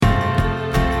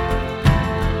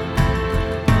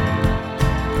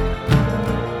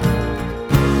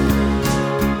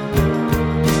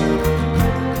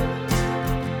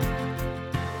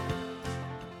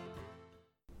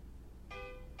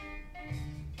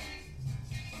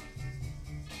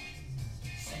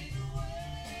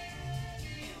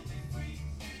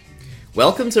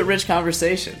Welcome to Rich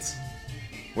Conversations.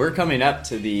 We're coming up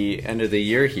to the end of the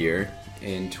year here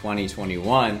in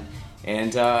 2021,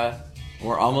 and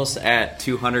we're almost at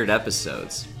 200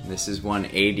 episodes. This is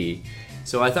 180.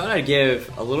 So I thought I'd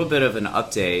give a little bit of an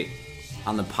update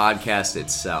on the podcast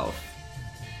itself.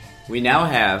 We now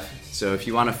have, so if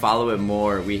you want to follow it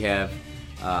more, we have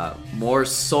more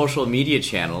social media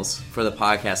channels for the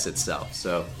podcast itself.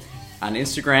 So on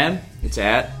Instagram, it's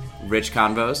at Rich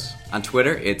Convos. On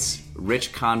Twitter, it's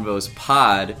Rich Convos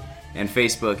Pod. And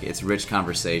Facebook, it's Rich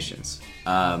Conversations.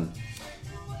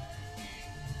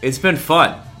 It's been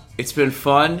fun. It's been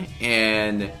fun,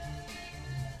 and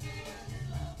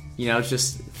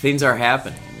just things are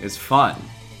happening. It's fun.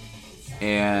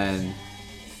 And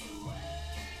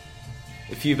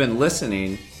if you've been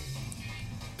listening,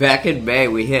 back in May,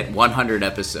 we hit 100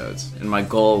 episodes, and my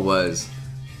goal was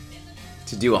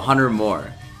to do 100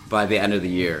 more by the end of the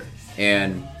year.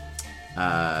 And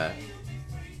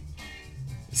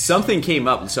something came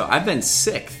up. So I've been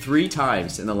sick 3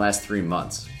 times in the last 3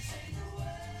 months.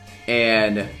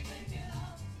 And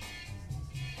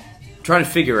trying to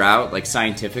figure out,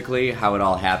 scientifically, how it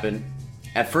all happened.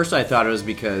 At first I thought it was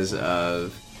because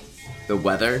of the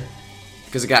weather,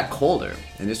 because it got colder.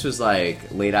 And this was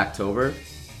late October.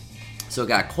 So it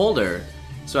got colder.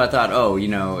 So I thought,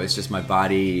 it's just my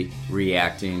body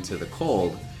reacting to the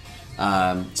cold.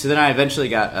 So then I eventually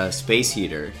got a space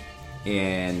heater,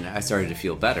 and I started to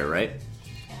feel better, right?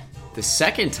 The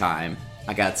second time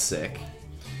I got sick,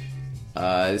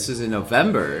 this was in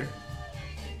November,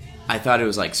 I thought it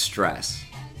was stress.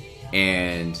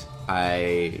 And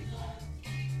I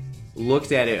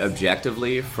looked at it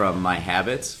objectively from my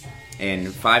habits,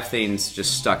 and 5 things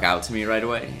just stuck out to me right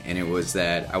away. And it was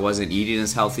that I wasn't eating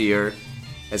as healthy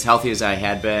as I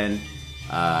had been,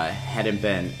 hadn't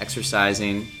been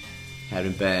exercising,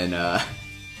 hadn't been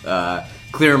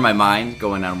clearing my mind,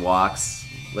 going on walks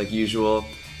like usual,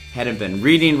 hadn't been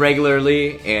reading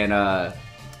regularly, and I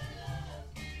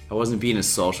wasn't being as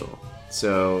social.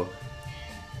 So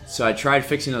I tried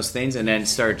fixing those things, and then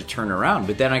started to turn around.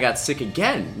 But then I got sick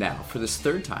again now for this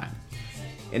 3rd time.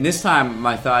 And this time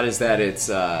my thought is that it's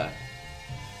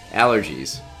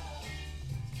allergies.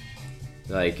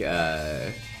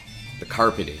 The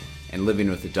carpeting and living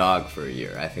with a dog for a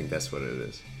year. I think that's what it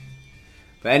is.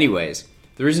 But anyways,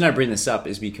 the reason I bring this up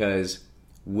is because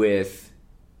with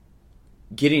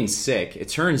getting sick, it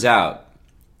turns out,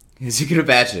 as you can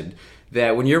imagine,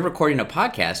 that when you're recording a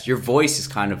podcast, your voice is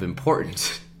kind of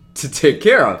important to take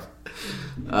care of.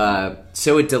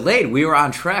 So it delayed. We were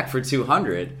on track for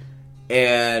 200,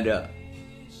 and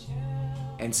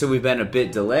so we've been a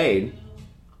bit delayed.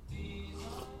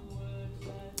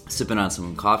 Sipping on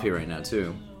some coffee right now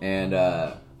too, and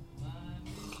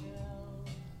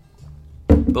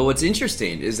but what's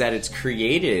interesting is that it's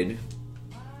created.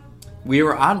 We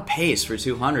were on pace for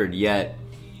 200, yet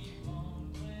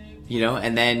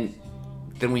and then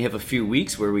we have a few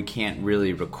weeks where we can't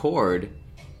really record,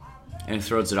 and it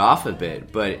throws it off a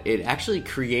bit. But it actually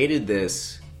created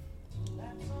this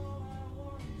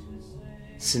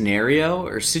scenario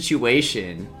or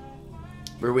situation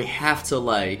where we have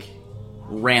to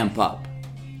ramp up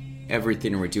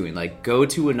everything we're doing, go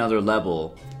to another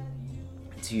level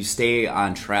to stay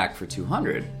on track for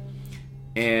 200.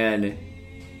 And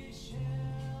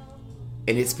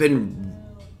it's been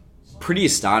pretty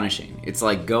astonishing. It's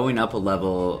going up a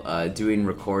level, doing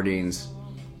recordings.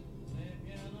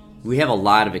 We have a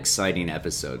lot of exciting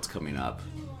episodes coming up.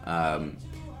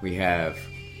 We've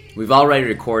already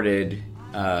recorded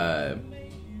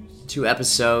 2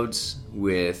 episodes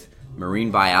with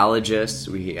marine biologists.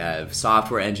 We have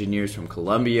software engineers from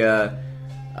Columbia.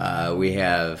 We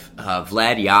have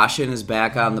Vlad Yashin is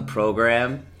back on the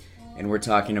program, and we're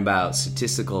talking about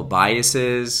statistical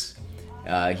biases.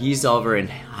 He's over in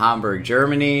Hamburg,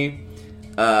 Germany.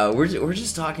 We're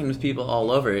just talking with people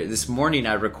all over. This morning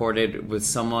I recorded with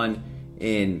someone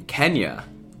in Kenya.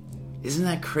 Isn't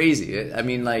that crazy? I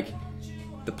mean,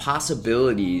 the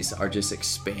possibilities are just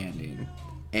expanding,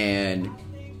 and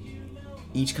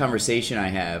each conversation I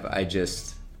have, I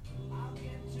just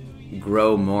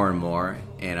grow more and more,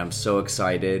 and I'm so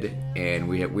excited. And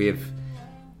we have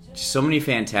so many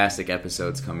fantastic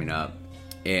episodes coming up,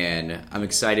 and I'm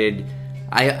excited.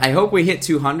 I hope we hit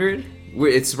 200.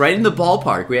 It's right in the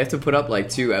ballpark. We have to put up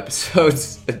 2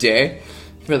 episodes a day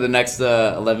for the next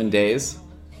 11 days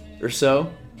or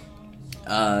so.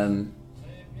 But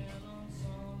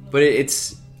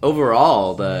it's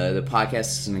overall, the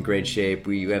podcast is in great shape.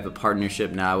 We have a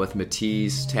partnership now with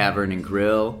Matisse Tavern and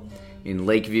Grill in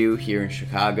Lakeview here in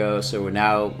Chicago. So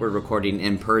we're recording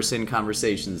in-person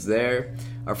conversations there.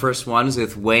 Our first one is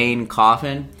with Wayne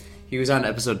Coffin. He was on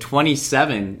episode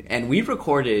 27, and we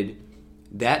recorded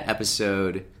that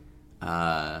episode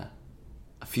a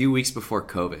few weeks before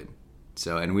COVID.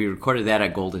 So, and we recorded that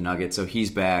at Golden Nugget, so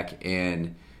he's back,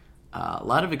 and a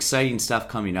lot of exciting stuff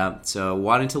coming up. So,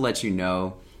 wanted to let you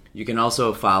know. You can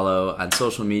also follow on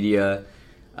social media.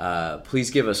 Please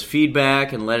give us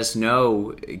feedback and let us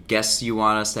know guests you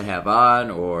want us to have on,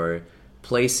 or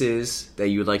places that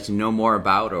you would like to know more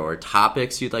about, or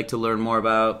topics you'd like to learn more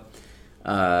about.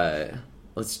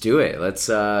 Let's do it. Let's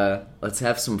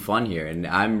have some fun here, and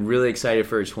I'm really excited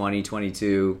for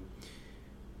 2022.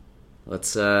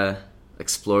 Let's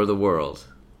explore the world.